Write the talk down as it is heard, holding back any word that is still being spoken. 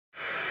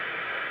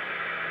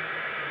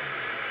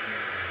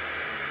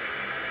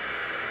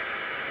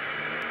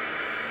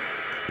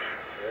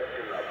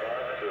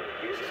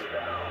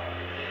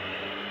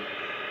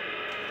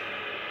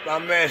My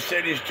man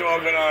said he's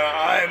talking on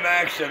an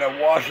IMAX and a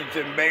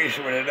Washington bass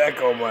with an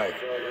echo mic.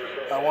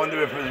 I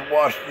wonder if his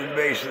Washington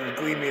bass is as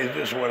gleamy as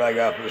this one I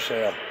got for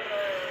sale.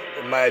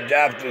 And my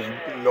adapter's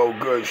no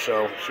good,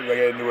 so as soon as I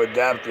get a new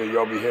adapter,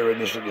 you'll be hearing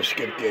this in the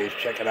skip gauge,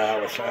 checking out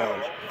how it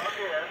sounds.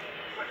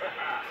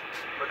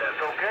 But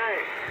that's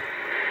okay.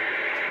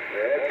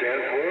 Yeah,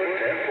 10-4,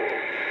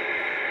 10-4.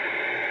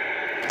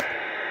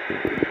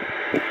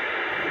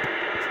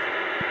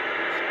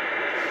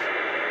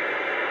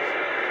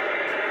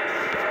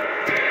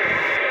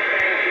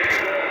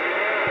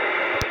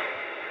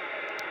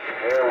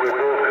 Yeah, we both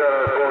got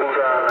our boats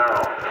on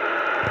now.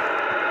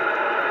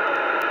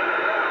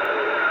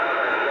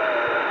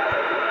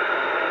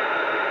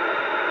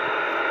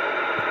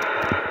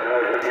 You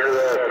can hear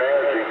that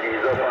magic.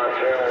 He's up on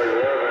channel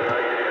 11. I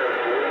can hear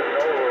him bleeding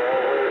over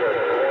all the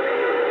way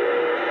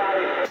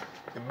to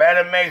 20. You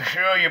better make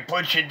sure you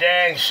put your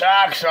dang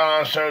socks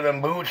on so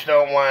them boots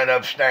don't wind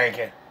up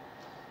stinking.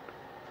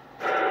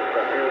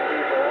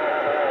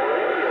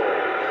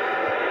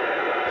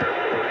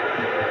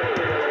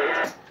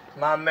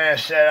 My man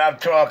said I'm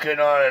talking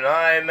on an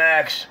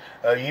IMAX,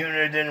 a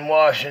Uniden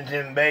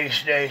Washington base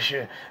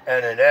station,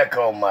 and an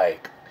echo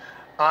mic.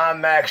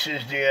 IMAX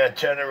is the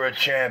antenna of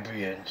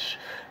champions.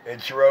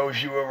 It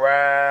throws you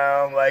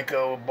around like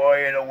a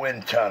boy in a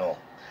wind tunnel.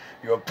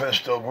 Your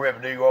pistol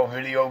grip, your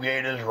video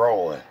gate is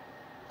rolling.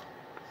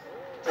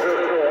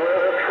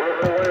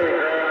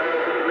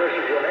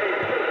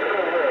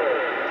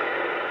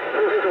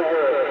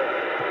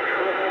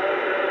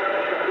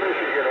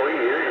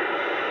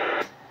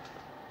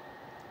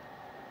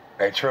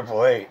 Hey,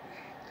 888,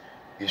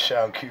 you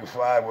sound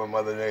Q5 when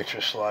Mother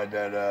Nature slide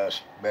that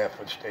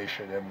Manford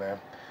station in,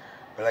 man.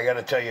 But I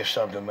gotta tell you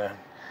something, man.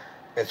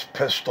 It's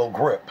pistol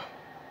grip.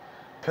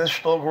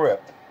 Pistol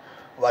grip.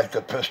 Like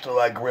the pistol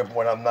I grip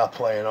when I'm not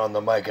playing on the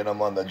mic and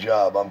I'm on the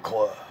job. I'm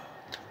close.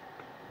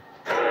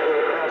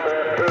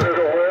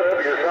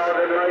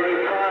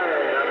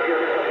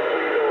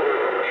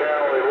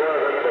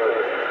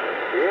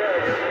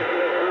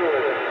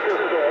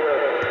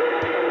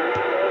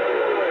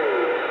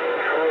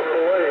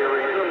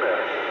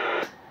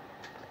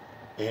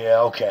 Yeah,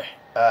 okay.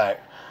 Alright.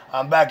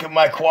 I'm back in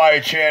my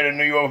quiet chair. The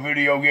New York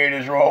video gate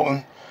is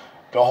rolling.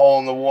 The hole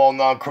in the wall,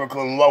 non-crooked,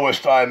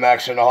 lowest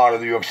IMAX in the heart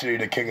of New York City.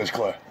 The king is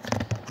clear.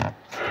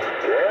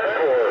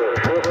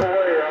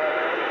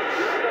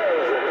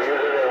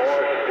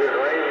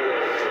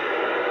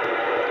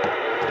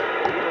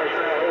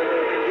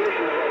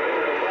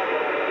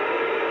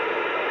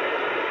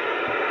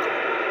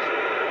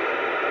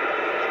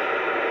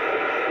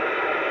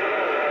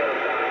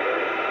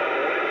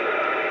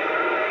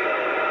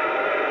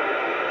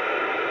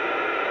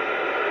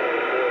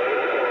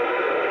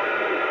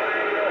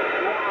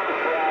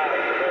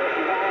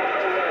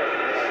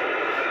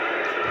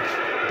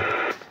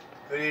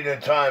 Good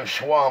evening time,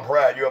 Swamp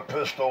Rat. Your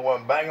pistol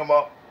one. Bang him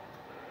up.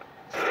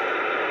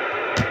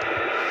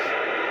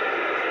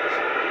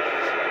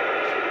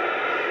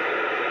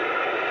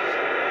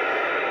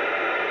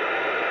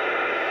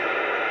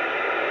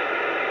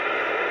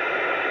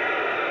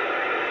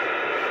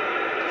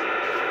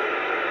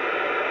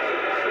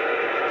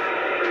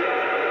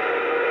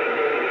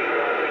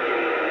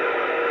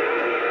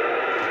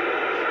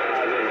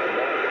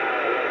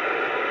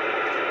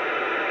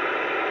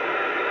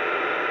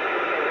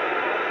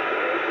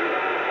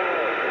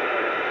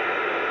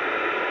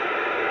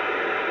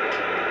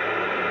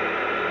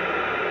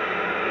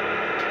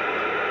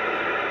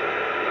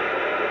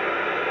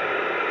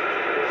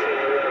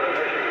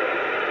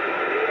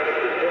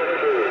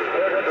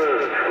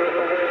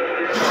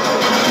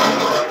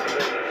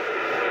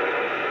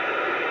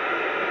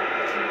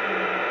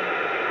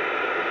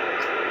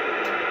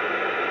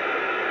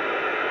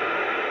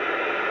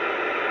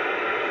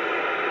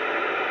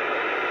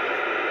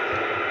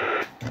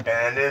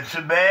 And it's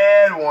a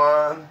bad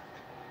one.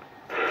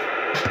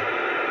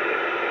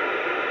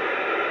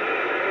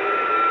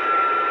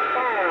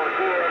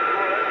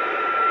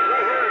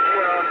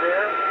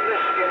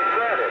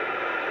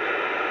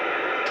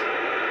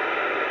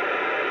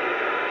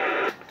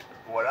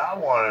 What I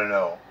want to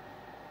know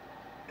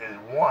is,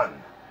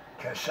 one,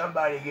 can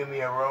somebody give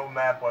me a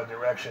roadmap or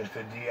directions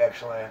to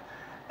DX Land?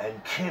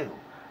 And two,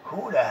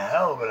 who the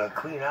hell gonna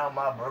clean out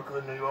my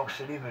Brooklyn, New York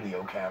City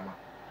video camera?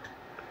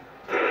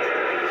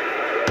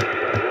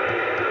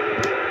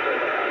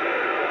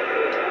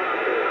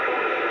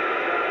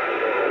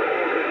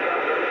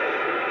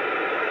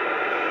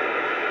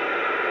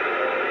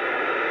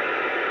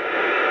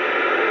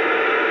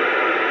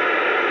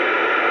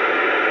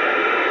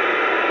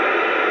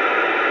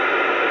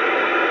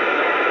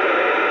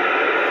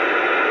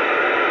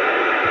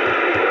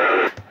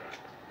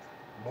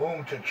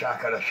 Boom to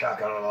chaka to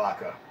chaka to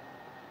laka.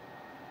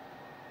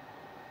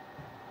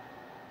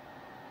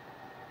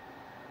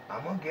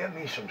 I'm gonna get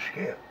me some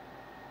skip.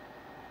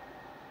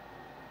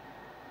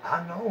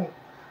 I know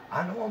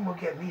I'm gonna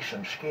get me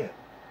some skip.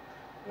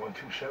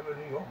 127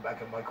 New York,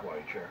 back in my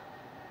quiet chair.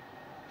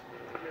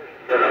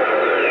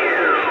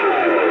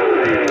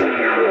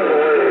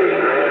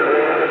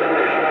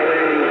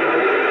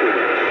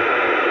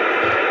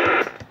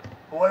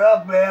 What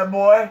up, bad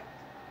boy?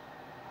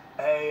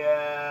 Hey,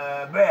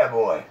 bad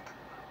boy.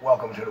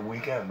 Welcome to the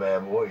weekend,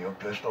 bad boy. Your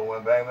pistol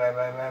went bang, bang,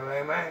 bang, bang,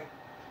 bang, bang.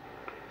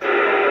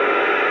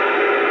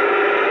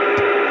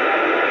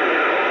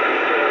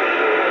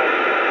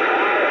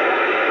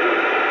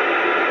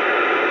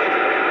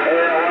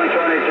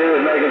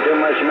 Making too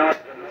much noise.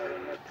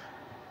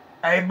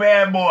 Hey,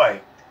 bad boy.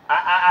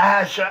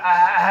 I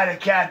had a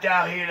cat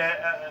down here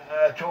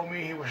that told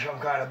me he was some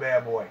kind of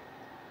bad boy.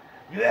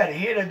 You had to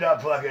hear the dumb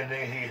fucking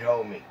things he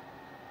told me.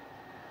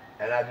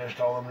 And I just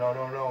told him,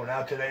 no.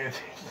 Now today it's...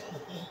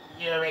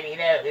 You already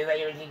know. It's like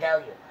everything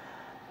tells you.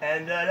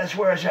 And that's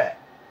where it's at.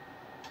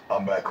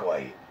 I'm back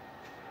quiet.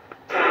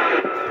 Mr.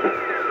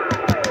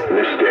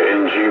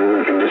 NG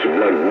working this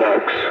blood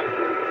box.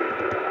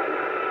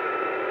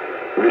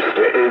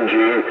 Mr.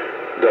 NG,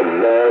 the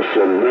boss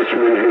of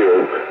Richmond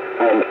Hill,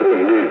 I'm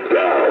putting it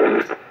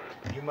down.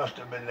 You must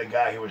have been the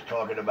guy who was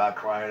talking about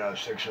crying on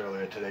 6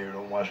 earlier today who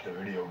don't watch the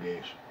video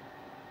games.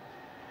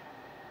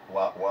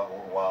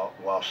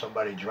 While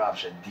somebody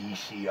drops a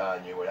DC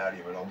on you without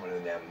even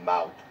opening their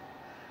mouth,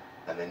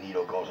 and the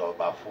needle goes up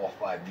about 4 or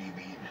 5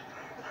 dB.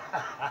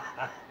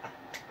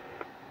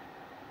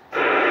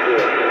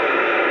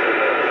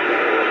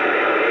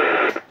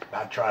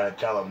 I try to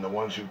tell them the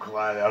ones who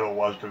cry I don't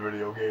watch the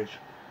video games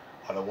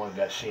are the ones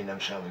that seen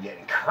themselves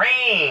getting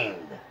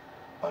creamed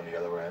on the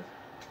other end.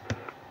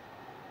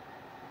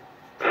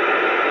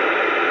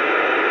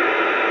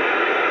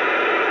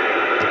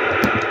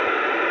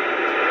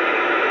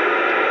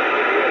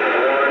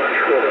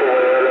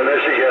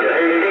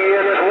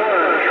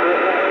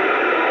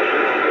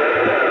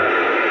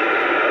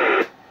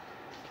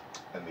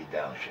 Let me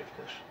downshift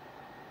this.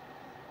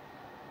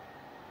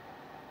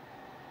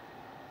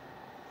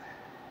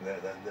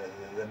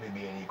 Let me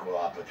be an equal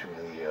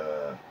opportunity,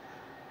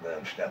 let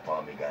him step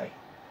on me, guy.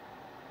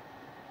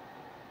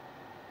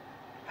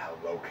 How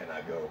low can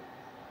I go?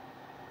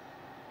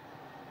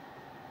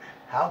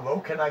 How low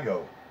can I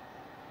go?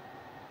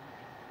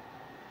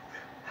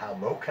 How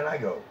low can I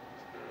go?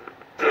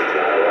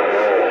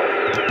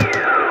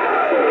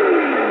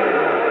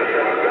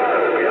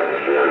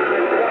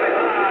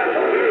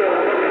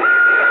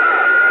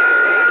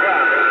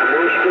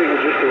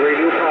 Just a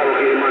radio power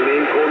game. My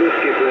name Colton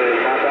Skipland.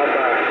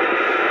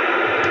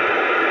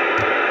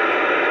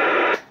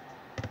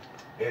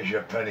 Here's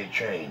your penny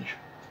change.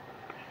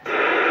 Yeah,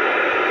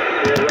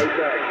 right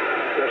back.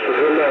 That's for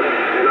good luck,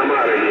 and I'm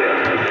out of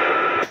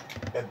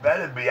here. It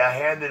better be. I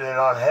handed it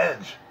on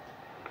heads.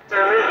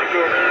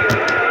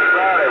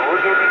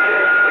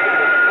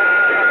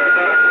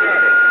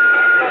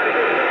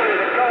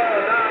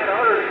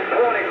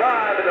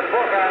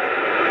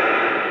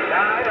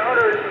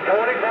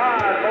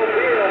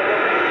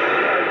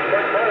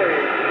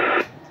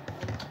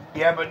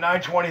 Yeah, but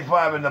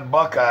 925 in the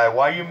Buckeye.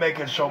 Why are you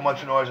making so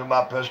much noise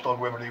about pistol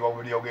and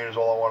video game is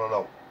all I want to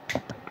know.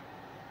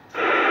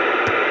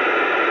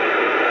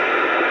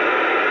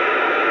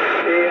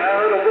 Yeah, I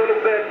heard a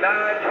little bit,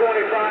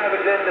 925,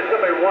 and then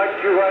somebody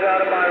wiped you right out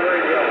of my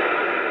radio.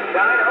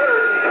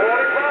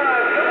 925, come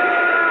on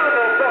down,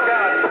 the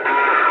Buckeye.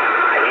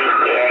 He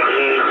can't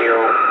hear you.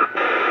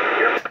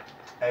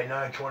 Hey,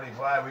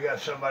 925, we got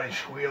somebody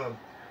squealing.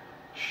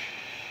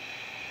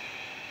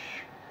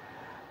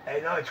 Hey,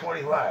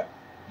 925,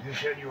 you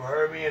said you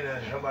heard me and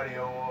then somebody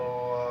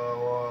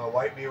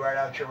wiped me right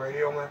out your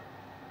radio, man?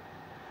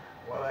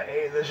 Well,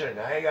 hey, listen,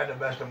 I ain't got the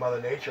best of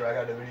Mother Nature. I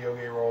got the video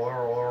game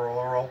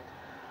roll.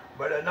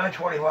 But at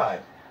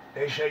 925,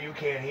 they say you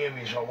can't hear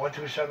me, so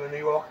 127 New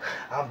York,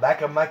 I'm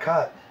back in my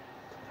cut.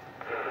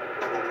 I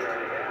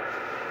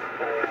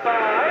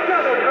ain't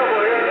got no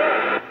trouble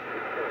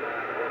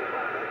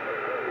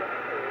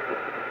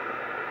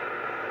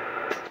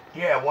here.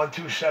 Yeah,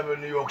 127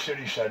 New York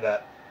City said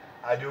that.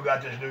 I do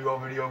got this New York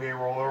video game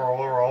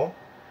roll.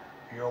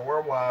 You're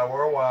worldwide,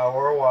 lower.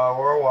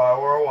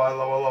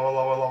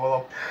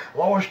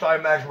 Lower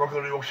Stein Max,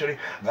 Brooklyn, New York City,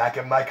 back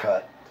in my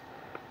cut.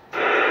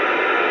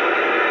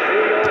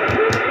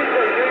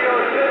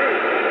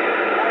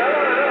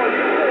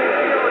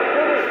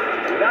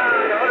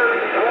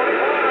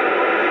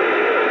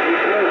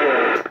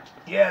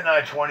 Yeah,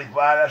 925,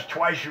 that's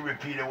twice you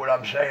repeated what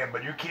I'm saying,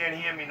 but you can't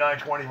hear me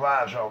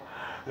 925, so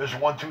this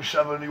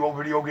 127 New York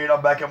video game,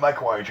 I'm back in my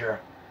quiet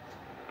chair.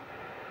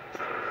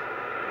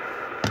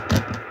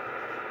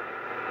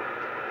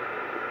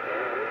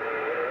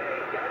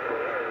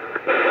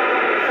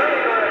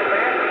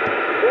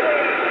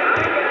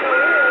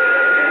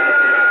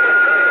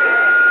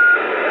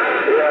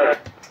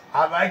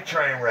 I like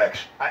train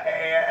wrecks.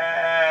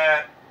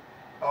 Hey,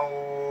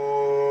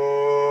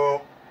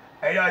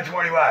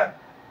 925.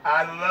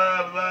 I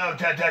love,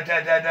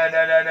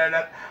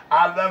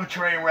 I love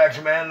train wrecks,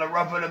 man. The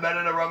rougher the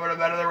better, the rubber the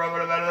better, the rubber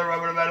the better, the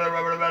rubber the better, the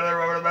rubber the better, the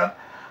rubber the better.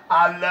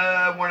 I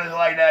love when it's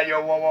like that,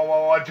 yo,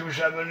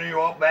 127 New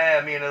York,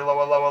 bam, me and the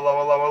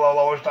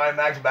lowest time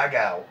max back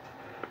out.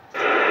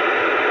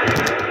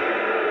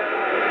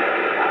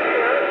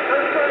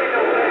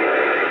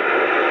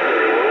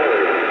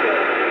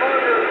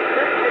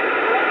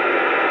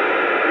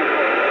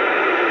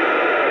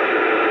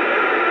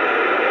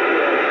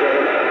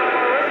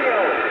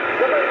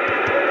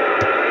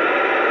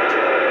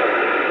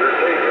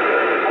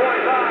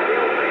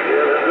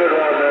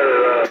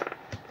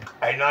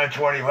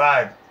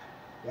 925.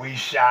 We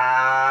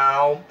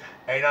shall.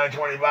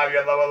 A925,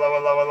 you're lower, lower,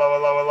 lower, lower,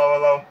 lower, lower,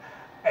 lower.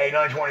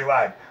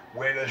 A925,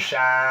 we're the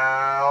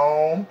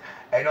sound.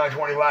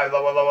 A925,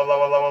 lower, lower,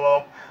 lower, lower,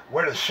 lower.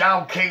 We're the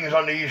Sound Kings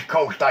on the East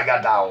Coast. I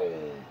got down.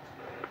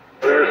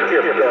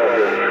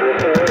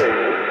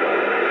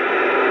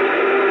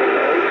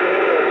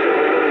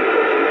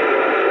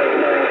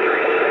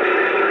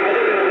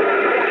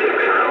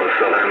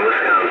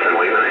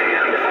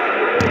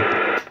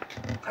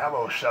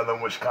 Hello,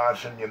 Southern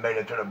Wisconsin. You made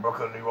it to the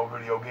Brooklyn, New York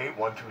video gate.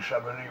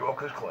 127 New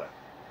York is clear.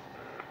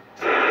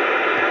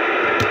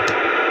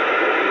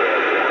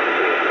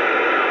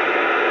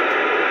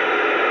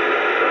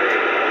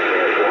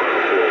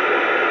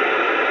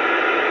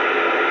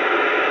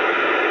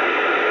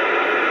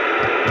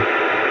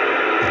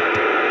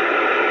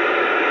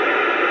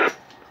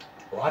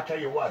 Well, I'll tell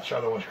you what,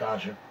 Southern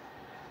Wisconsin.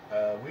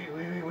 We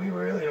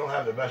really don't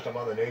have the best of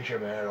Mother Nature,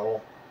 man, at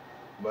all.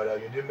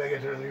 But you did make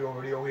it to the New York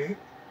video gate.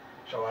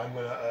 So I'm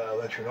going to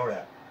let you know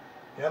that.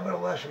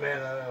 Nevertheless, man,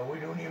 we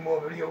do need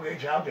more video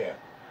gates out there.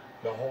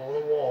 The hole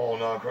in the wall in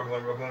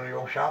Brooklyn, New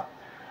York shop.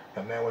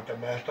 The man with the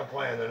master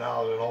plan, the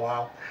knowledge, and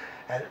know-how.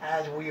 And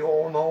as we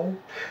all know,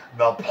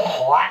 the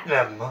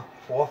platinum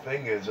 4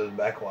 fingers is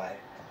back quiet.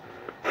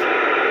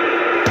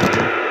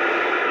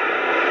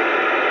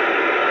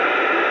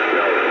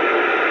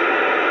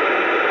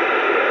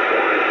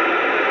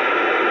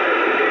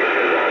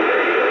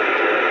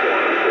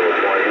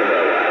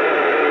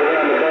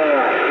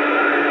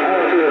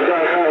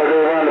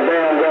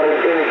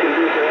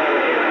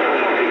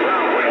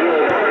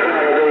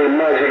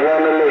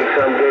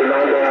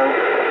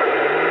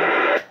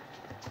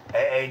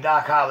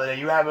 Doc Holliday,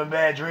 you having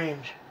bad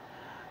dreams?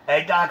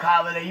 Hey, Doc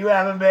Holliday, you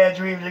having bad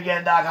dreams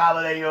again, Doc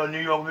Holliday? You're a New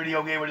York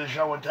video game with a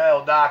show and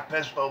tell. Doc,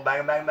 pistol,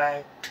 bang, bang,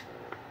 bang.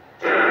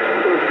 What's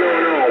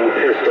going on?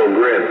 Pistol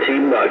grip,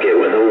 T-Bucket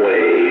with a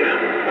wave.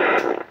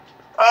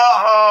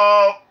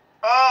 Uh-oh.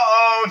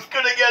 Uh-oh. It's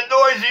going to get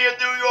noisy in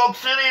New York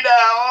City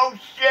now. Oh,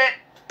 shit.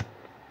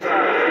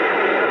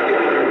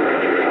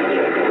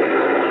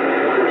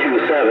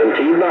 27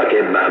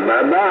 T-Bucket,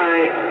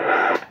 bye-bye-bye.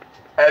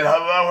 And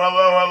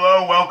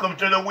hello, welcome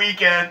to the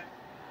weekend.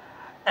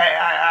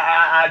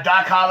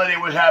 Doc Holliday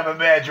was having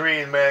bad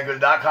dreams, man, because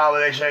Doc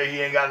Holliday said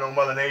he ain't got no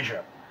Mother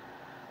Nature.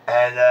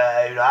 And,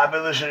 you know, I've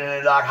been listening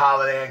to Doc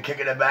Holliday and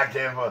kicking it back to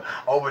him for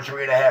over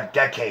 3.5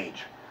 decades.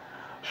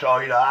 So,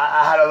 you know,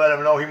 I had to let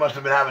him know he must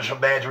have been having some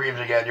bad dreams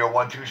again. Yo,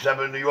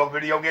 127 New York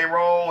video game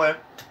rolling.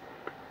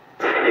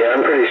 Yeah,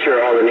 I'm pretty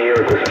sure all of New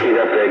York was keyed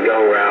up that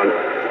go-round.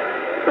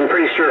 I'm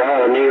pretty sure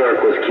all of New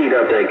York was keyed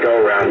up that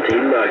go-round.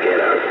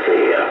 T-Bucket, I'll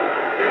see ya.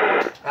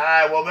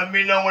 Alright, well, let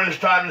me know when it's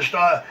time to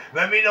start.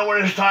 Let me know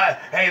when it's time.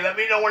 Hey, let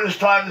me know when it's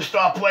time to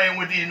start playing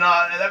with these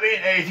knobs.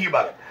 Hey,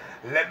 T-Bucket.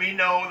 Let me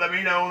know when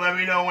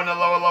the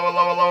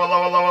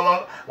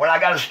lower, when I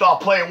gotta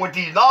start playing with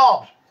these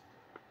knobs.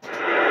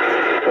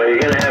 Well, you're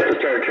gonna have to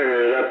start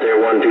turning it up there,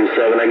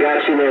 127. I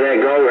got you near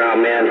that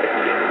go-round, man.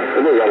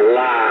 But there's a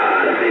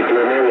lot of people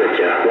in there with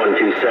you.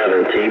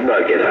 127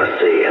 T-Bucket, I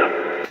see ya.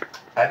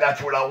 And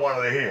that's what I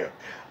wanted to hear.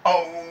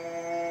 Oh.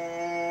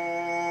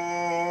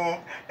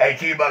 Hey,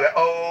 T-Bucket,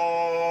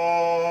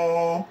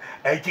 oh.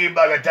 Hey,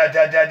 T-Bucket, da.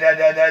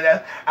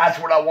 That's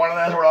what I wanted,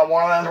 that's what I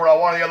wanted.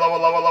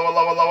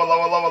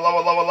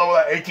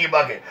 Lower. Hey,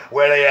 T-Bucket,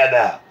 where they at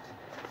now?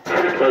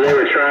 Well, they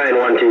were trying,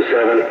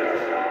 127.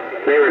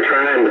 They were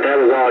trying, but that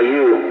was all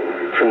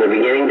you. From the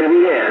beginning to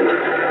the end.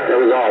 That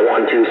was all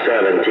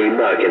 127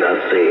 T-Bucket,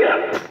 I see ya.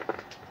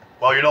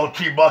 Well, you know,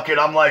 T-Bucket,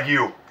 I'm like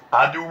you.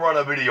 I do run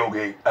a video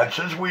game. And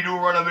since we do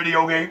run a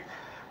video game,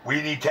 we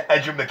need to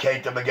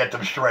educate them and get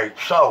them straight.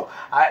 So,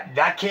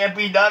 that can't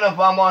be done if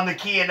I'm on the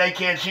key and they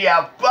can't see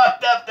how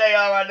fucked up they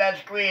are on that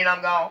screen.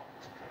 I'm going.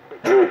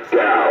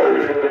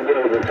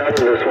 The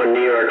title of this one,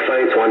 New York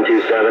Fights,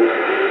 127.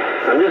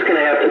 I'm just going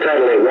to have to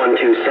title it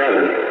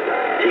 127.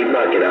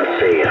 T-Bucket, I'll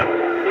see ya.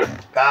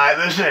 Alright,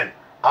 listen.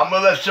 I'm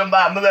going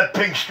to let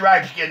Pink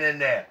Stripes get in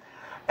there.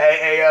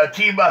 Hey,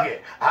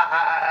 T-Bucket,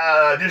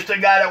 this the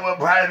guy that will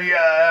probably be,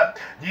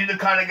 these are the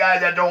kind of guys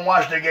that don't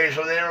watch the game,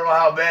 so they don't know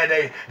how bad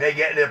they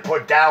get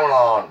put down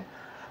on.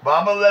 But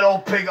I'm gonna let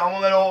old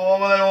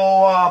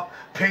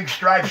Pink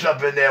Stripes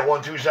up in there,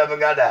 127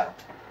 got down.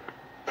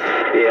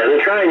 Yeah,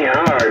 they're trying you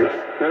hard.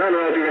 I don't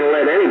know if you're gonna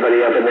let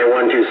anybody up in there,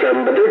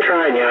 127, but they're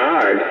trying you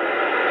hard.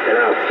 And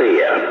I'll see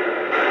ya.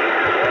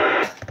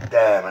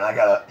 Damn, and I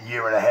got a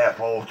 1.5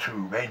 old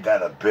too. Ain't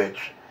that a bitch?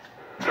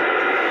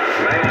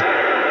 Man.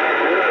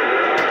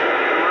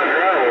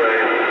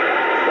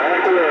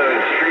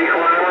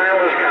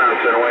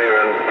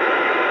 Waving. I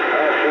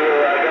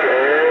feel like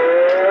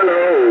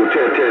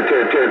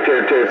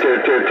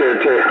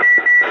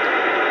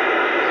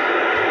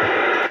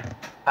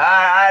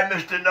Alright,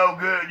 Mr. No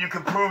Good. You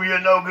can prove you're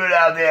no good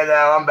out there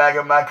now. I'm back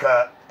in my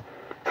cut.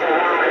 Who was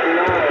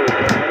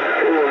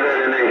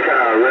that in that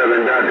car?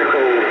 Reverend Dr.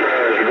 Cold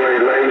Cash,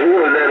 Great Lakes. Who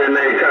was that in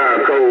that car?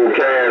 Cold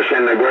Cash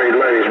in the Great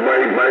Lakes.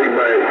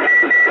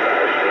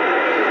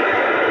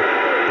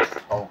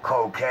 Oh,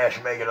 Cold Cash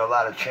making a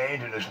lot of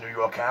change in this New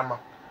York camera.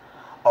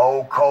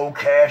 Old Cold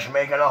Cash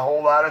making a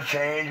whole lot of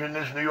change in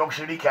this New York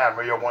City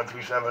Camry. Your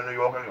 127 New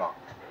York is on.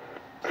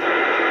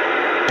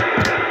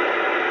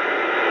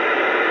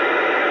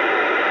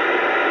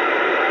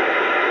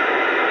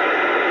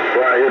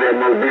 Well, I hear that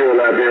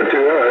Mobile out there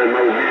too. Oh, that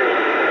Mobile.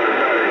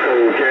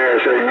 Cold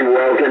Cash, so you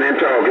walking and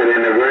talking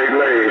in the Great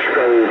Lakes.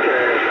 Cold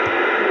Cash.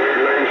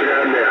 Great Lakes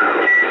got down.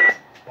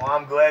 Well,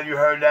 I'm glad you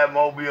heard that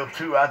Mobile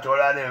too. I thought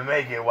I didn't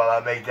make it while I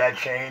make that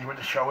change with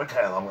the show and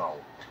tell. I'm going.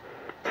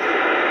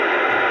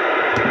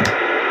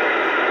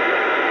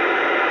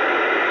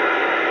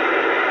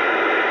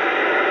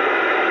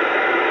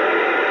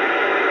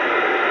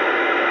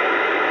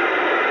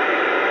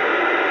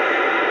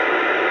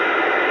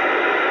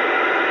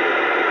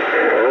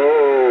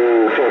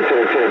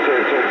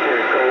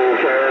 Cold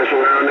Cash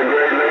around the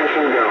Great Lakes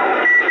and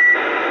gone.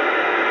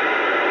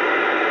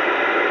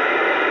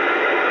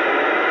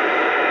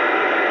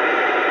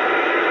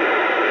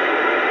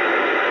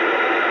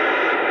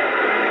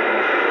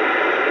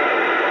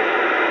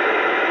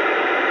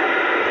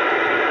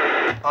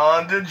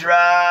 On the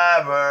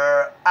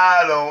driver,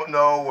 I don't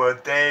know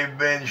what they've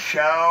been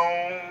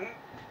shown.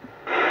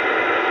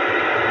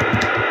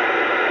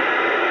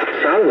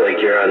 Sounds like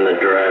you're on the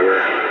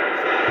driver.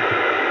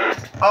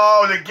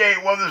 Oh, the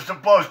gate wasn't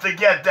supposed to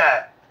get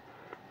that.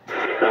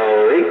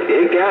 Oh,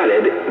 it got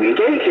it. The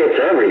gate gets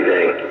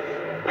everything.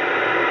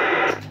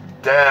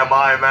 Damn,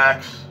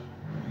 IMAX.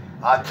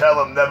 I tell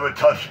them never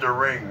touch the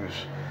rings.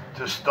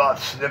 Just start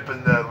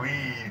snipping the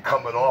lead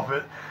coming off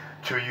it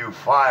till you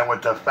find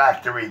what the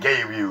factory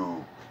gave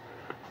you.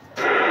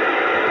 Yeah,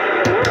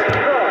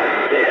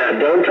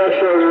 don't touch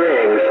those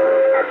rings.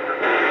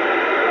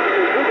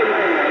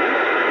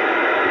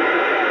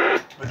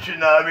 But you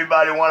know,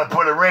 everybody want to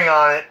put a ring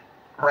on it.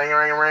 Ring,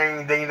 ring,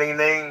 ring, ding, ding,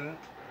 ding.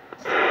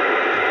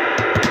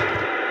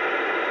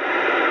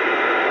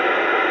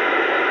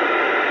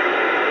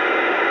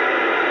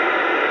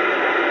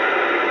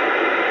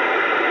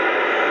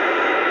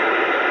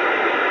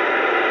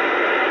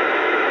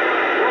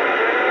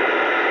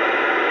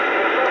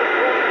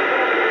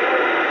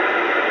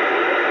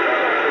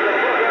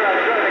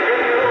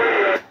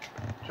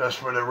 Just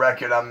for the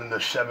record, I'm in the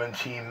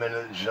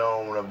 17-minute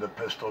zone of the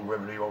Pistol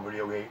Grip New York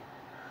Video Gate.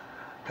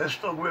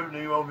 Pistol Grip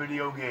New York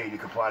Video Gate. You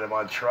can find them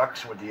on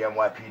trucks with the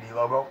NYPD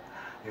logo.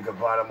 You can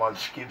find them on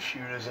skip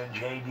shooters and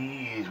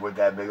JDs with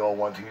that big old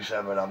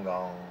 127. I'm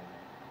gone.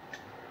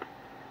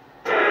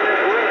 Well,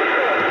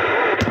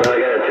 I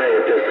gotta tell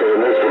you, Pistol,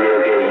 in this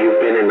video gate,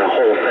 you've been in the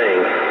whole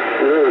thing.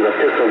 This is the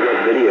Pistol Grip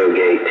Video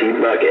Gate.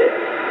 T-Bucket.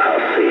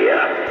 I'll see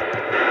ya.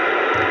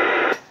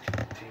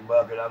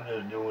 T-Bucket, I'm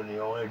just doing the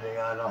only thing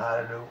I know how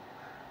to do.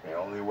 The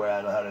only way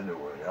I know how to do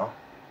it, you know?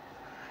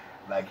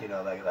 Like, you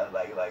know, like, you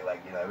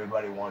know,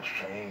 everybody wants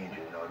change,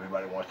 you know,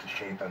 everybody wants to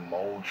shape and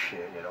mold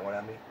shit, you know what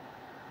I mean?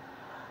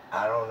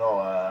 I don't know,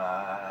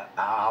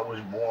 I was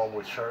born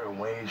with certain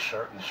ways,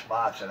 certain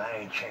spots, and I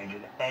ain't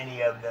changing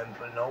any of them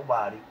for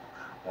nobody.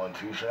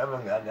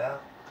 127, goddamn.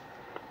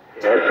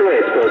 That's the way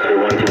it's supposed to be,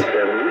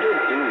 127. You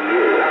just do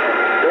you.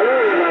 Don't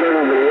worry about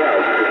everybody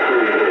else, just do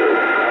you.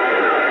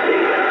 And I'll see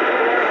ya.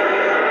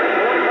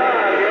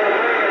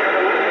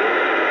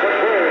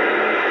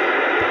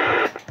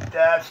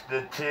 That's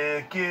the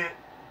ticket.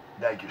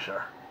 Thank you,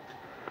 sir.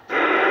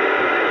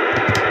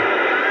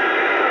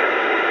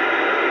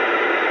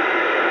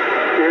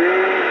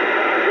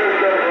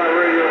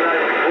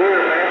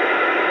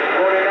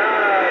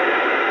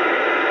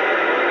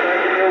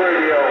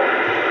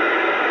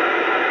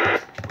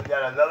 We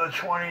got another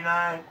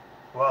 29.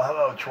 Well,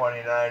 hello,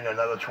 29.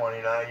 Another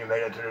 29. You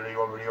made it to the New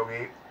York Video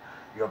Gate.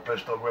 Your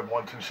Pistol Grip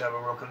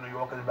 127 Brooklyn, New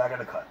York is back in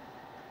the cut.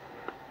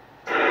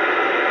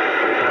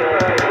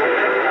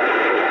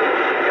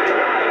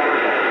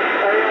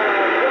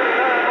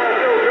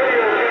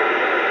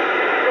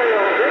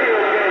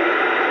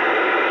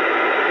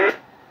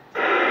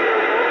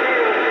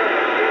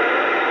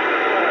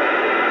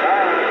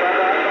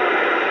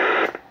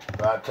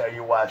 I'll tell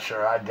you what,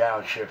 sir, I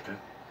downshifted.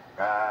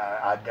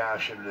 I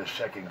downshifted the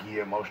second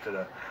gear. Most of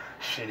the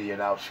city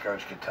and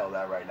outskirts can tell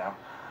that right now.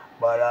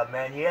 But,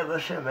 man, yeah,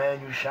 listen,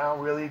 man, you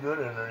sound really good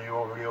in the New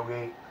York Video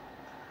Gate.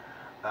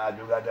 I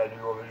do got that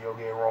New York Video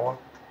Gate rolling.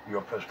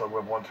 Your Pistol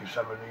Grip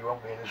 127 New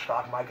York, being the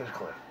stock mic is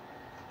clear.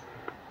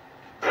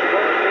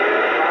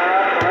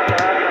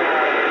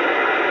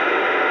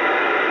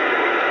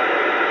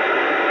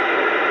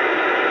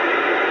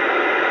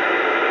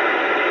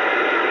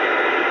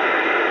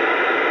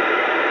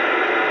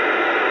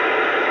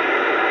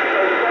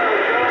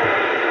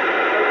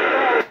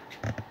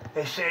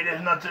 They say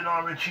there's nothing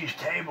on Richie's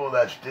table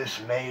that's this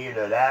made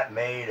or that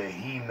made or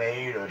he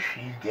made or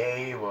she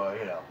gave or,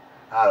 you know,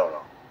 I don't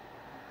know.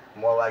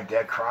 More like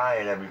they're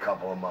crying every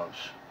couple of months.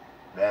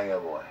 Dang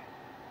it, boy.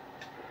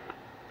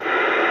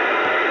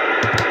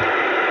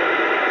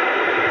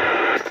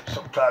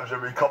 Sometimes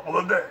every couple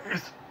of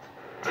days.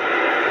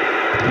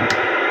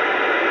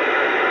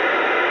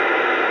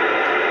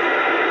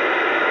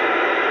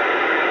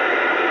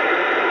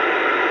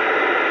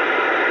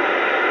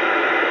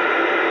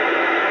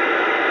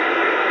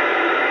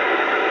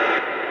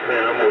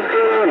 Man, I'm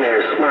okay.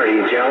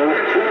 Smarty Jones.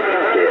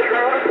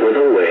 It with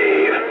a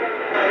wave.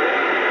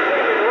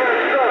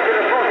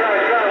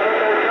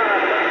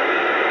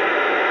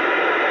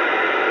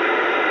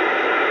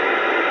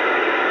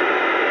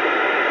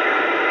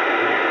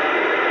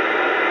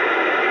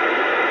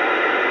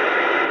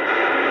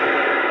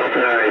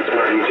 Alright,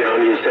 Smarty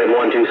Jones, you said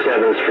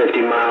 127's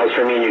 50 miles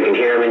from you. You can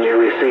hear him in your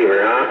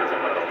receiver, huh?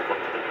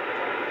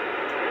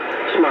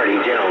 Smarty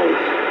Jones,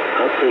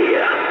 I'll see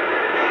ya.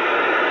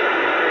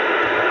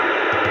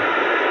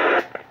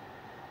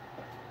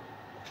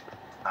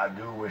 I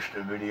do wish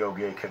the video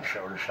game can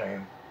show the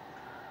same.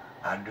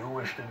 I do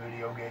wish the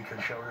video game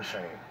can show the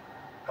same.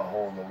 The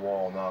hole in the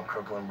wall now,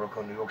 Kirkland,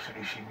 Brooklyn, New York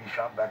City, CB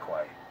shop back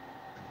white.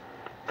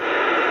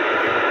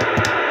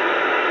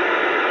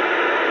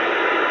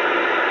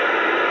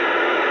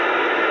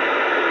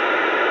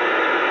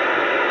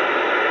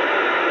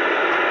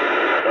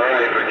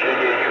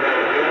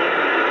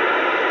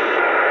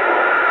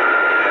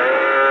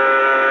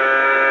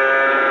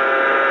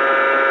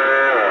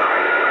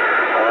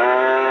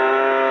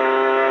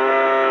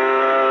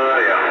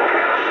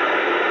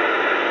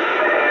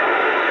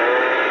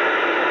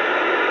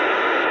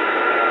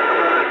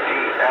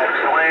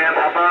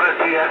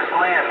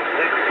 THEY-WANNA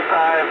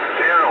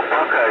 650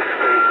 Buckeye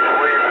Street,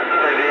 Sweden,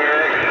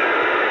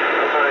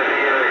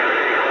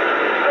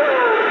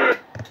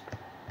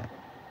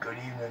 Good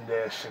evening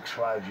there,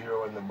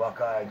 650 in the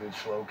Buckeye, good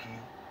slow key.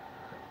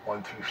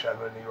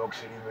 127 New York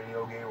City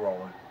video game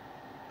rolling.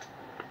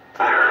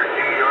 I heard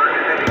New York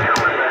City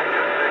coming back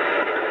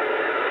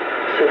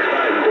to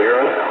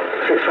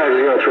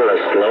 650 through a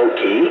slow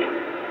key?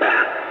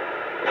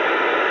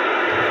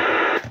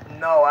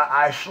 No,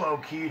 I slow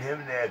keyed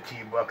him there,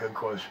 T-Buck,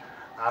 because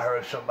I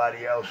heard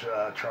somebody else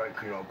trying,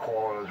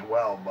 calling as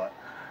well, but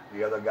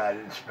the other guy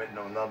didn't spit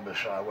no numbers,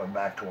 so I went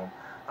back to him.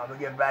 I'm gonna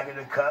get back in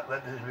the cut,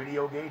 let this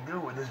video game do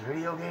what this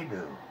video game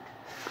do.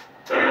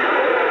 650 in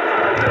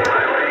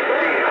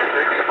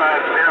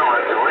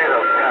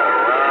Toledo's got a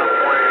long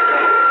way to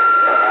go.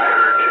 But I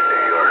heard you,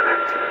 New York.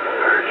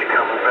 I heard you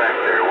coming back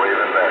there,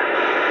 waving back.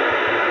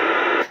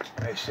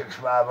 Hey,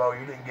 650,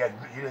 you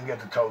didn't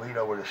get to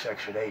Toledo with a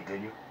Section 8,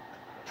 did you?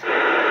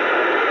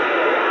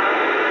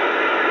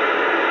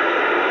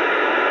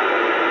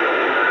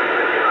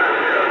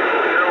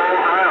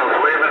 Ohio's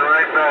waving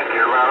right back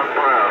here, loud and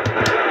proud.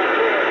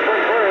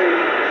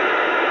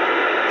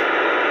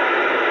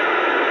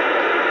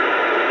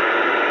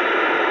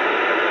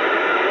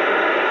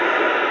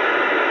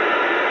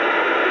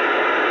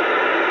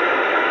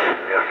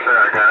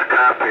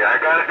 I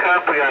got a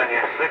copy on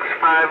you.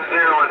 650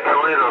 in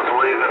Toledo's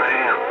waving a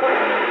hand. A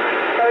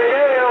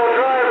Yale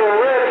driver,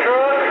 red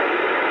truck.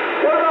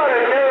 What about a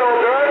Yale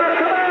driver?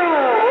 Come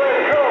on,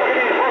 red truck.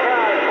 He's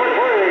Buckeye, quick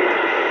wave.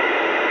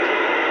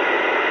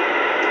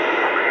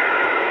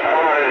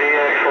 Alright,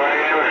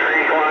 THEY-WANNA,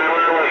 Tree Climber,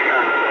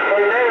 Wisconsin. A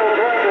Yale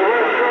driver,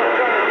 red truck,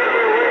 trying to get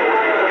their wave on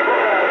the Buckeye,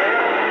 man.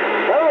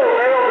 Hello,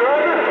 Yale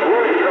driver.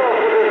 Red truck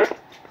with his...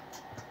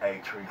 Hey,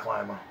 Tree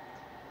Climber.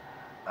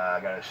 I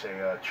gotta say,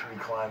 Tree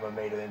Climber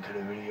made it into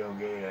the video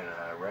game and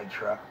Red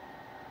Truck.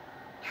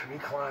 Tree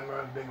Climber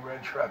and Big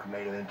Red Truck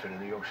made it into the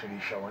New York City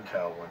Show and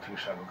Tell,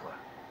 127 Club.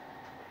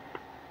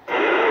 I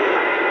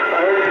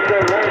heard you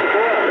said red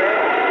truck, man.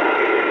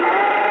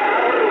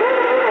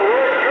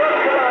 Red truck,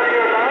 come out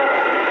here,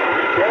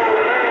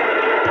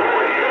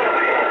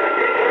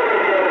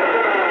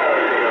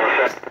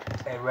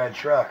 man. Hey, Red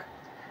Truck.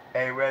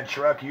 Hey, Red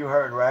Truck, you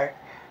heard, right?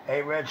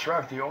 Hey, Red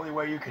Truck, the only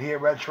way you could hear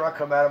Red Truck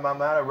come out of my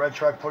mouth, Red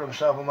Truck put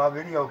himself on my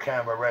video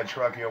camera. Red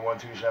Truck here,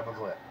 127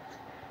 Clip.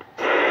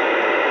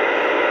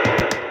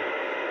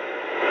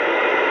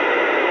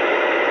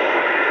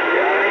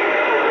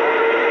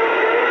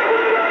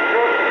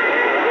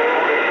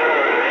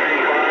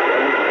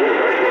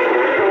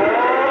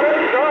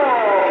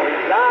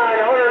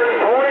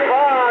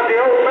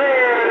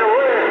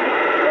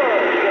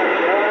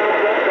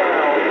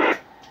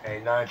 Hey,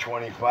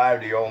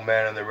 925, the old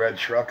man in the red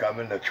truck. I'm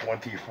in the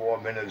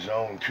 24-minute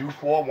zone.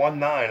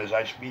 2419 as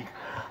I speak.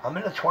 I'm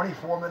in the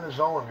 24-minute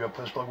zone. If you're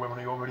pistol with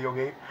New York video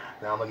gate.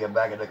 Now I'm going to get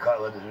back in the cut.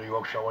 Let this New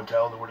York Show and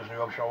Tell do what this New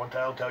York Show and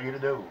Tell you to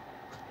do.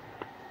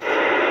 I'm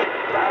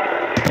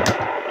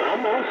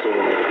also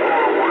in the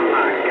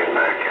 419, get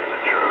back in the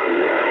truck.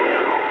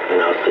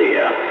 and I'll see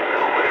ya.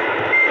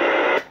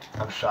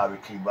 I'm sorry,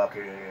 T-Buck.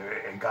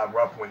 It got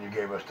rough when you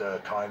gave us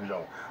the time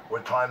zone.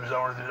 What time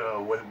zone is it?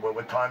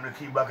 What time did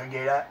T-Buck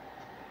get at?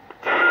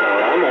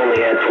 I'm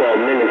only at 12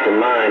 minutes in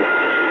mine.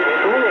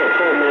 I'm only at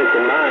 12 minutes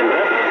in mine,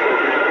 but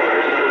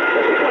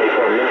that's a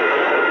 24 minutes,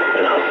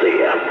 and I'll see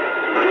ya.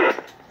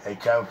 Hey,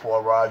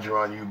 10-4 Roger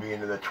on you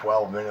being in the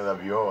 12-minute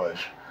of yours.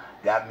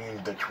 That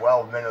means the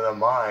 12-minute of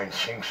mine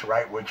syncs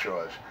right with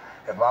yours.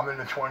 If I'm in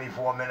the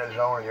 24-minute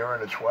zone and you're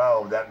in the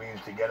 12, that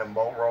means to get them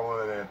both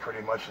rolling and they're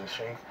pretty much in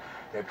sync,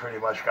 they pretty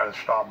much got to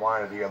stop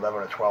mine at the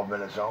 11 or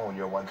 12-minute zone.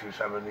 You're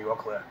 127 New York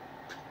clear.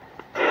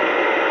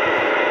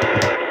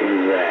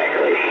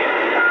 Exactly.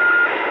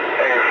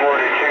 Hey,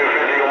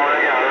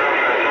 4251, yeah,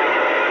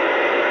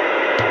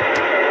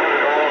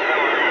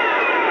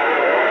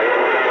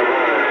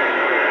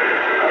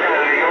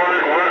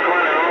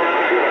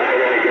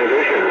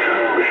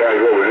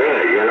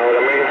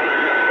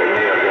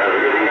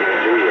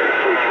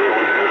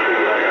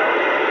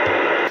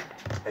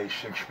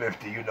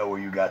 650, you know where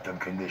you got them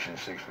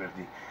conditions,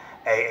 650.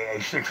 Hey,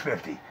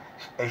 650.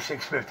 Hey,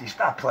 650,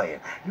 stop playing.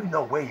 You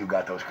know where you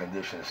got those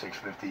conditions,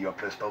 650, your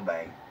pistol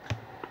bang.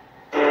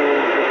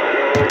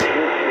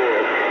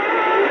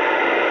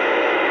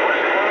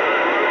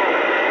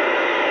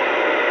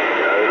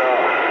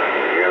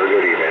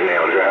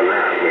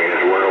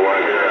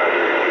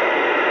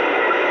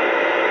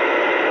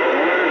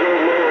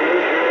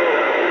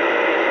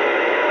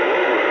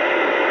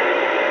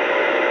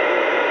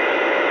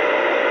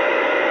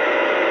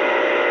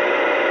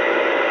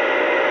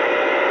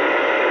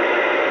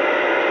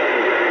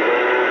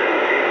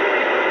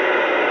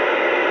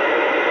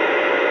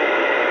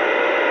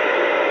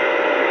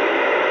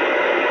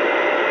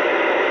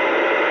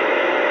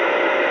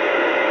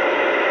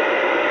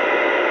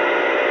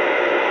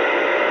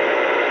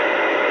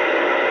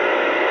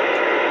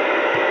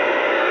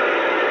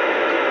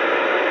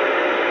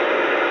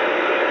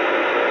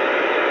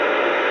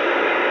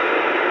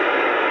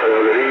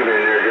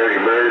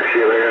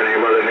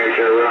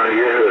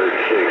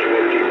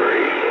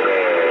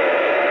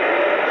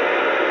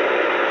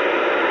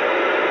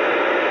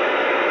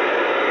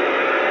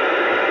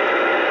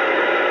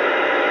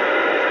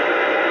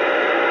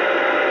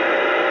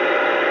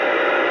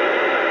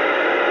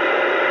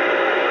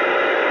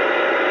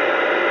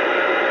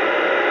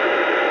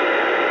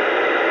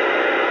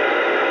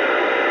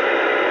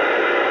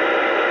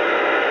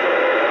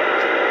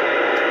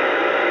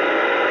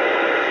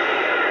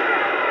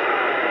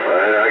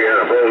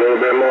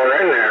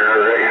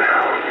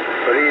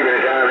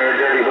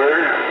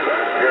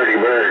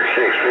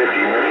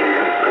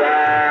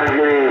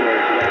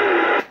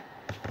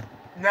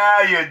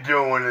 Now you're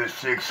doing it,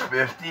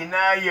 650.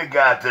 Now you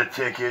got the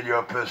ticket,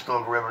 your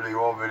pistol, river, the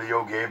old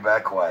video game,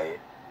 back quiet.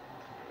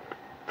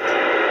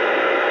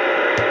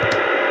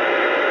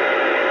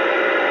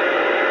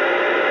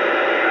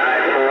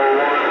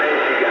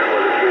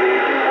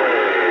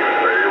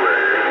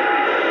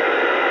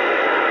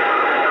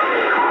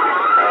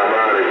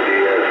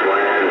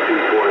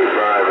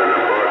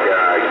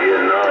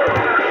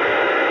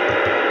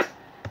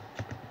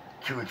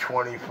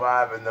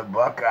 $225 in the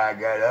Buckeye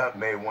got up,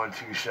 made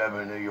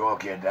 127 New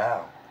York, you're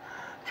down.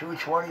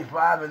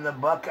 $225 in the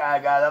Buckeye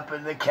got up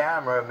in the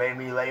camera, made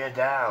me lay it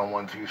down,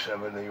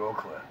 127 New York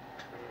clip.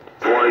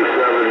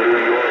 27 New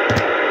York, good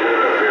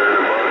up here in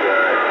the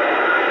Buckeye.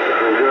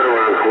 Looking good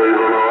around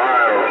Cleveland,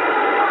 Ohio.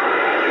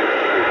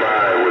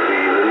 225 would be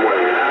even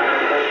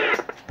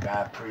weight. I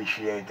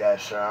appreciate that,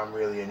 sir. I'm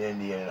really an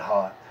Indian at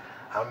heart.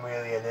 I'm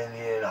really an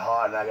Indian at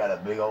heart, and I got a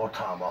big old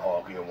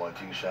tomahawk here,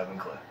 127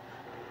 clip.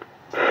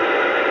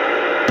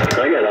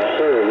 I got a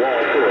whole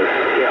wall full of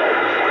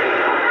scalps.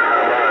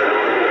 How about it?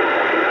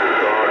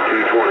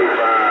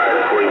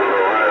 225, Cleveland,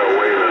 Ohio,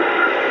 waving.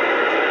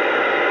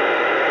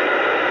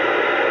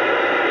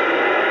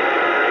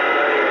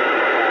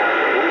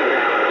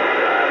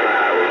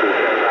 We'll do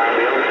that. I'll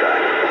be on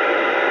track.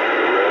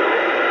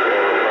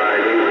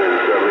 5 evening,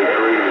 73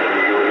 for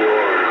you and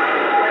yours.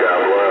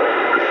 God bless.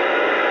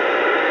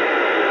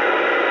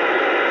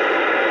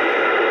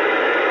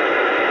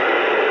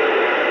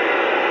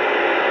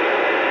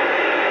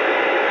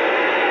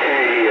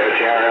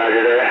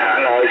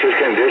 I know it's just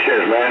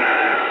conditions, man.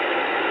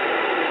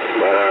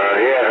 But,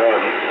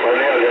 yeah,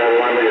 O'Neill's got to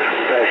want me to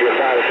pass you a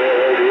file to say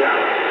hello to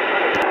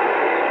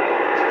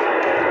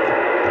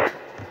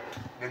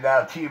you. Now,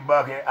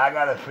 T-Bucket, I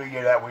got to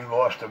figure that we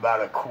lost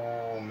about a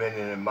cool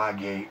minute in my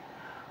gate.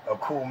 A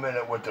cool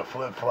minute with the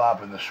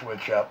flip-flop and the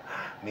switch-up.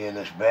 Me and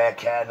this bad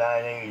cat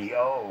 980.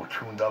 Oh,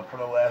 tuned up for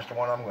the last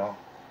one, I'm gone.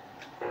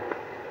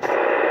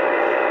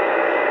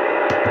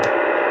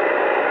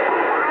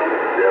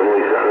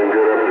 Definitely sounding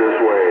good up this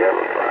way. Have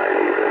a fine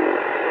evening.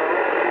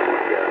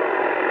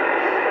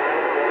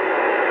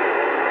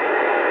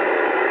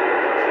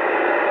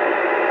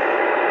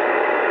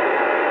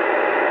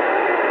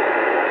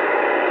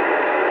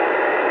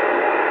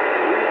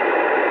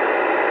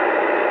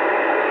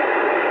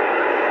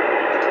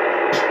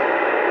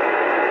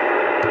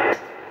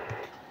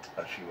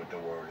 Let's see what the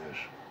word is.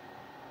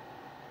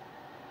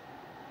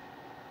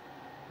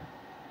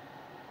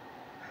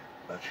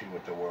 Let's see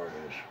what the word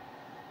is.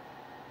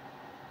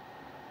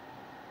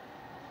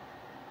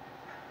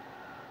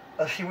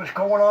 Let's see what's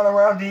going on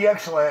around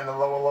DX land.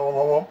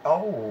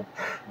 Oh,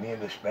 me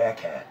and this back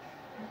hat.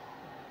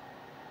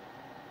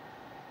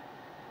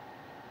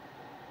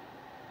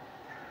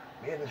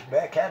 Me and this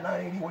back hat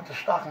 980 with the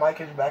stock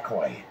mic is back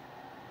quiet.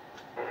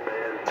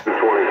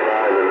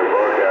 225 in the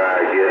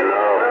Buckeye getting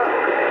up.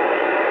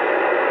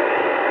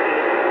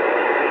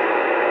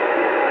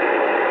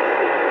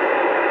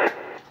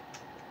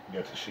 You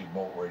get to see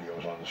both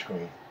radios on the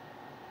screen.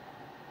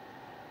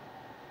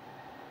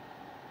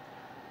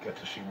 Get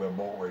to see where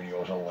both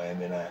radios are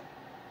landing at.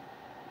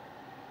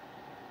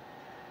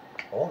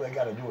 All they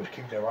got to do is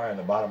keep their eye on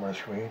the bottom of the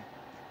screen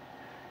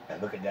and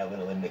look at that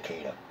little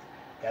indicator.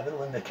 That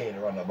little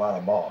indicator on the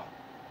bottom bar.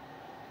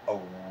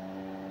 Oh,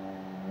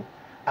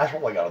 that's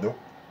what we got to do.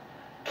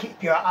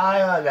 Keep your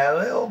eye on that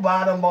little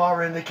bottom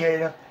bar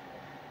indicator.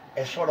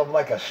 It's sort of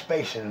like a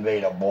Space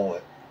Invader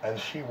bullet, and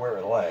see where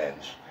it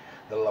lands.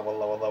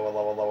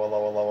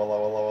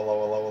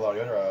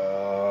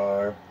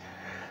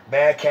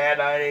 Bad cat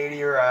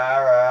 980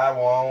 rah,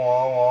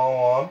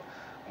 11111.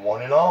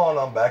 One and all, and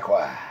I'm back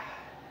wide.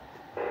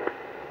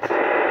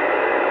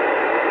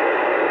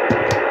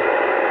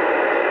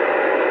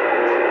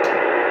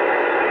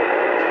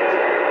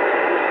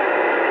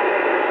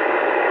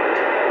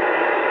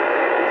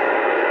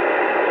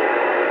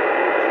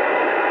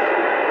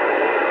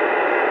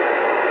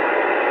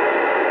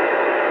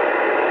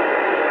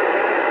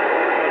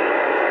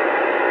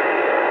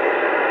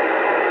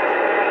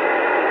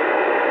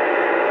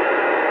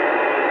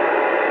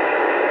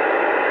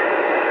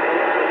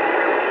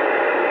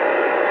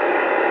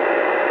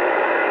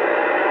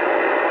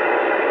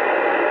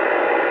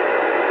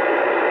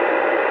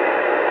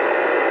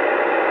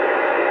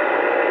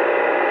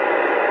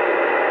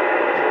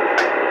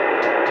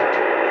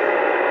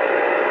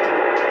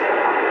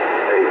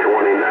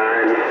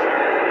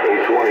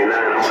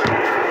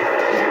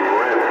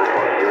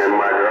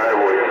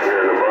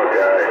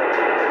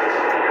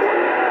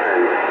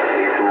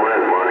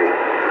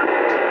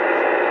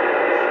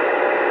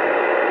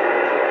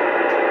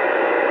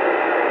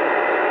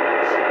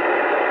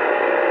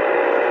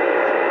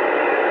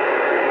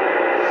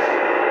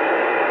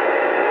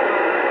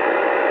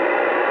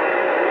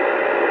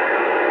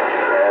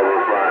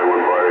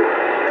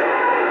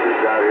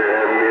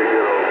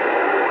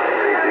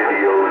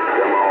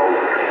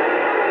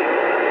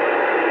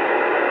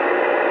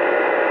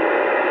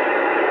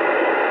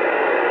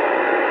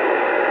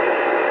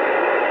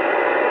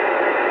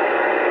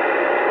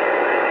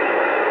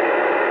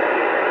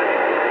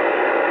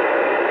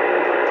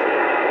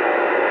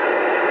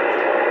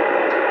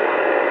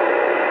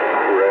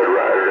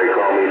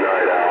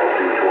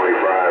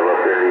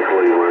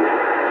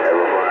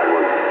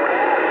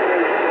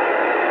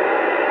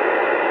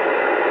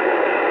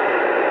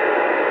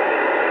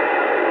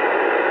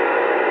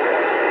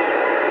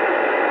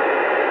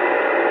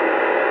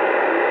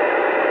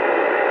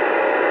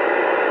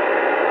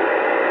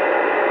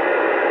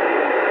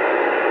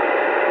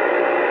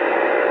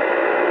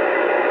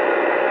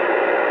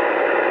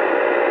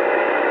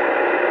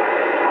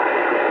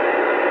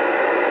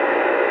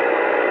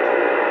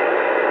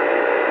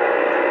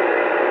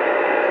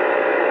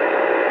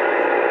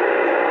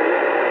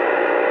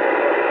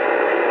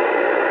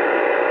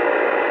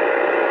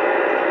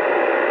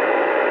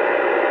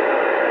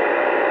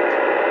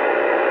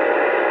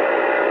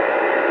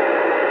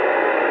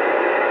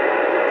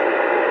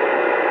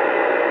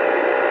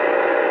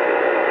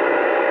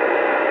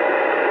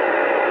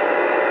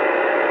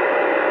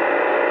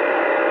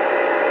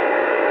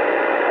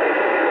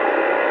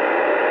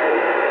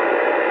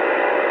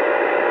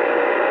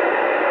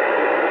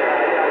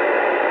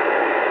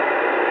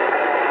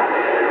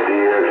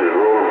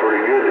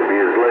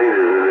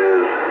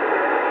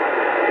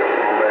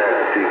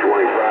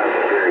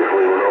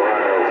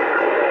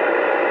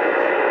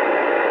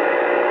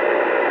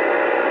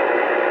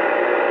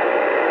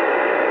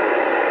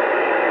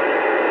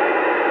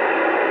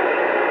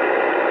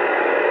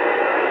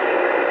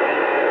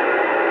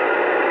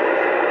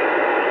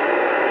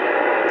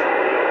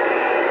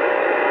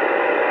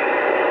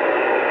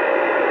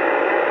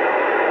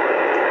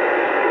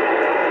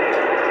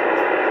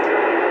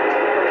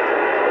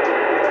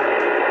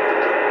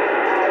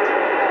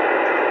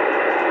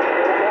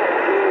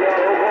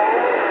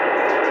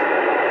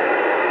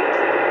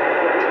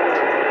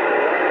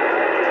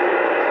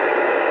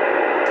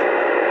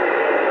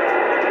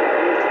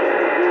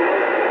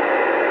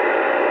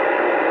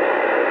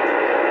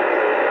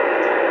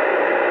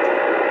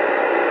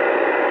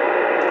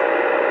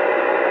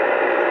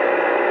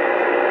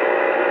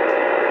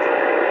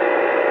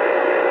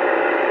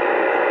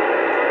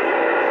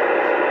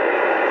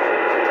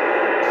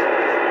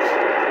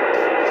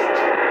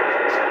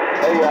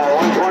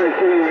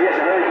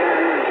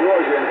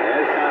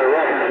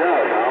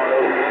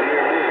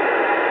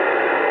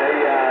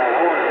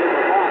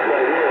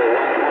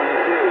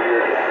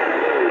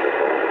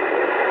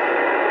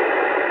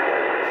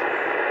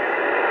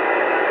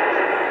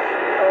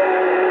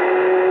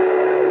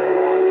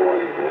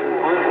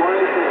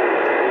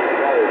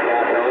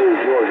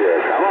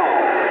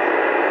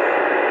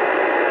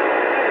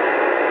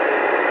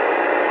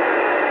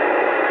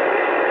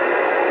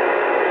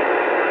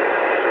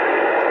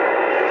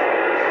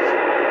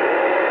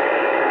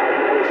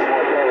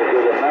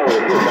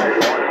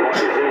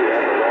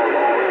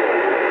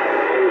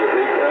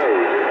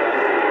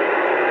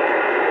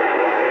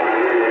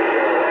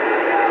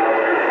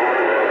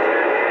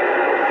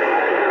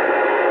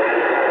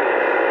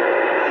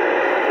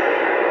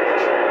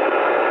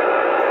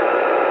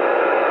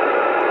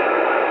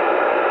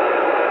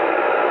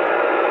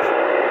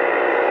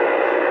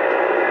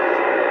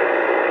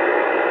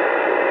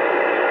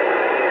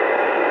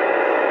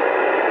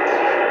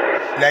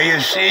 Now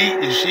you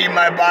see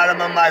my bottom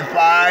of my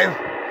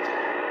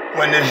 5?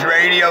 When this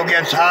radio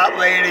gets hot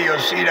later, you'll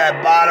see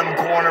that bottom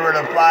corner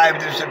of the 5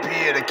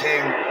 disappear, the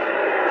king.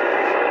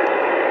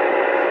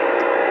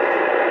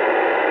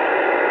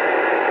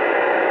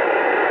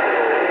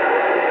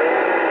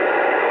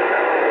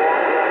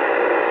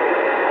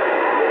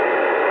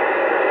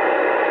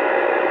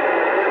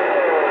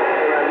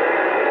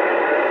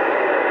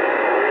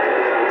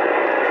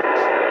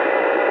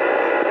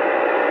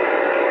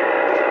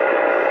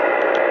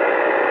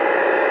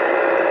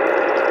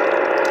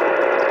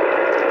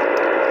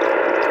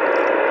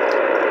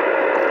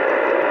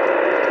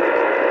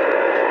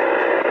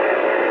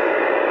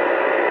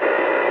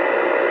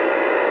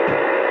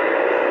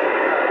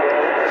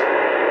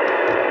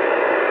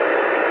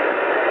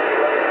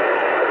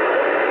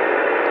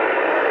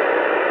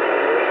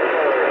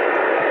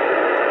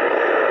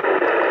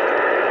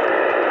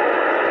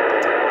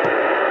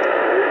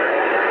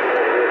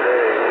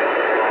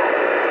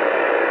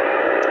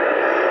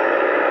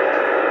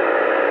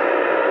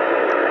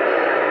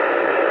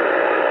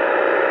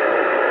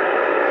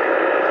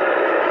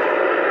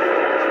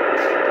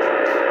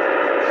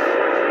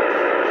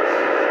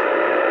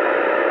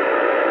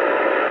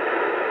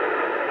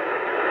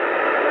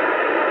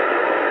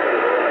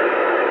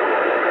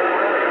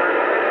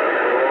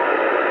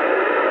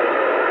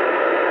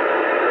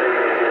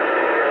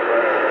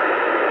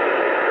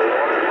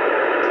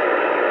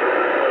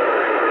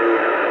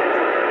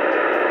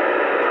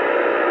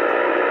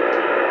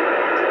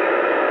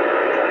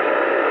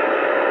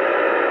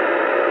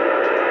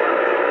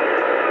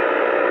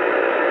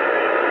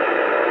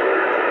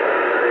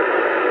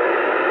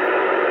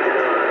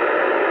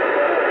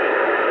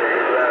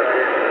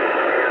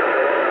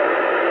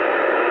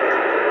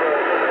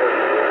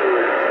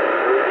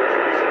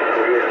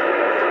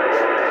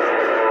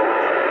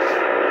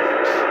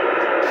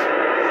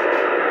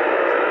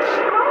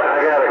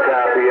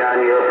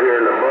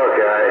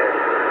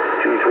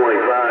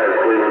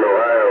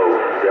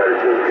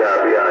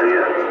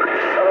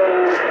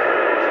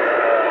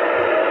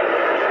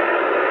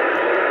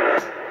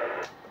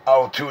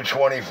 Yo,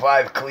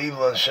 225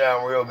 Cleveland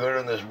sound real good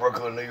in this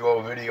Brooklyn, New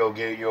York video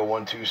gate. Yo,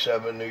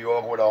 127 New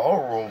York with a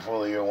whole room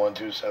full of your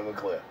 127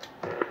 clear.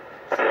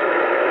 Hey, 127,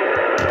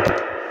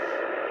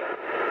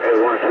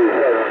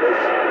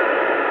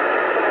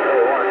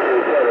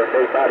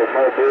 big body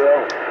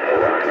mobile. Hey,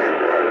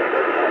 127,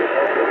 big body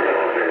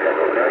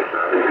mobile.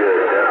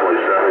 Good, definitely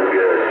sounds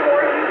good.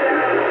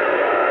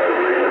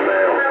 Read the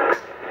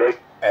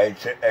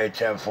mail. Hey,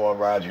 10-4,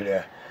 Roger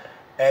there.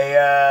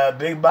 Hey,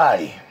 big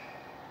body.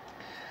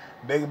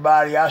 Big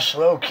body, I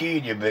slow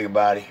keyed you, big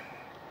body.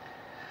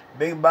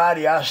 Big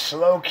body, I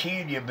slow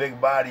keyed you,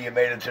 big body. You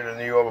made it to the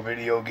New York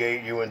video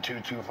gate. You and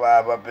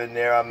 225 up in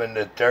there. I'm in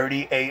the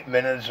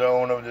 38-minute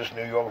zone of this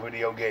New York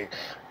video gate.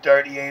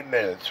 38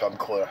 minutes, I'm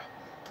clear.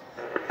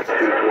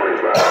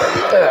 225.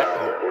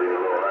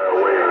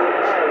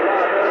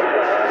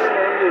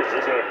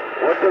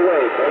 What's the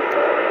way,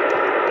 folks?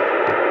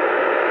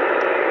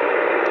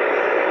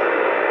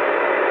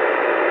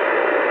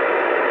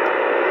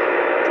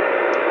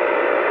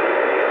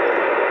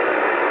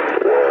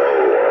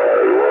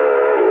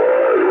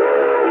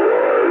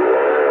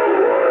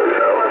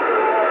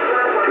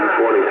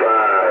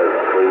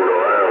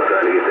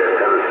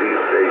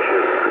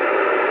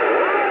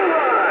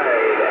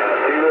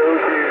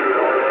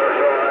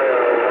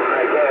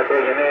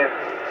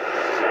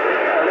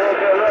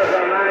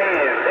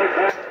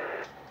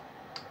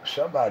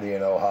 Somebody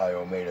in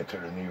Ohio made it to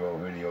the New York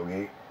video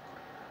gate.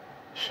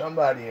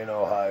 Somebody in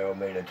Ohio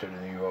made it to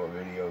the New York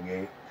video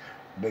gate.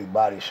 Big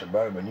body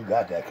suburban, you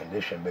got that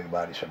condition, big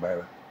body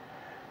suburban.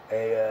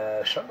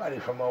 Hey, somebody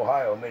from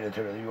Ohio made it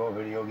to the New York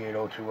video gate,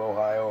 02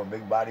 Ohio, and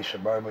big body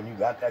suburban, you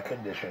got that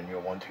condition.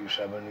 You're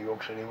 127 New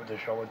York City with the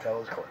show and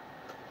tell is clear.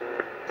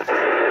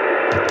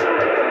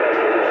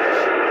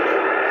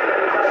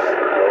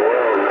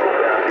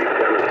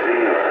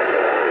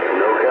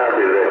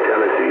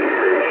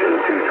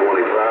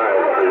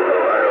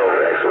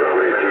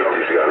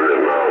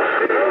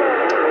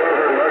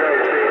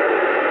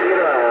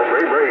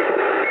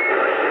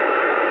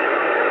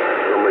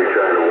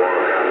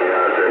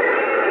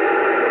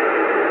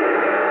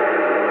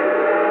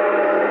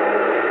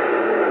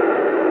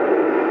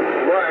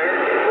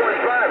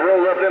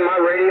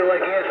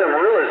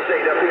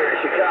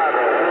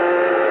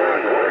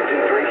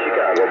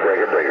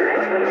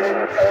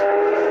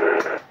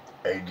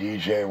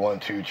 DJ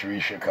 123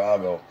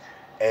 Chicago.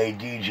 Hey,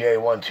 DJ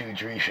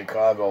 123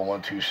 Chicago,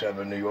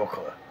 127 New York.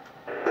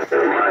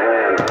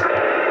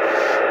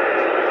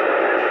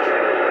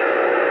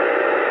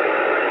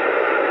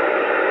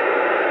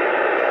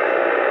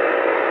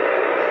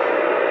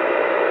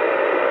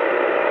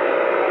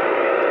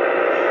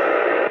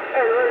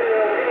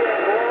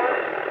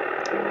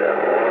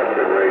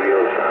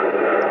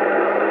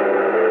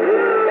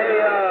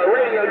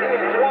 Radio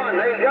DX1,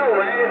 there you go,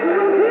 man.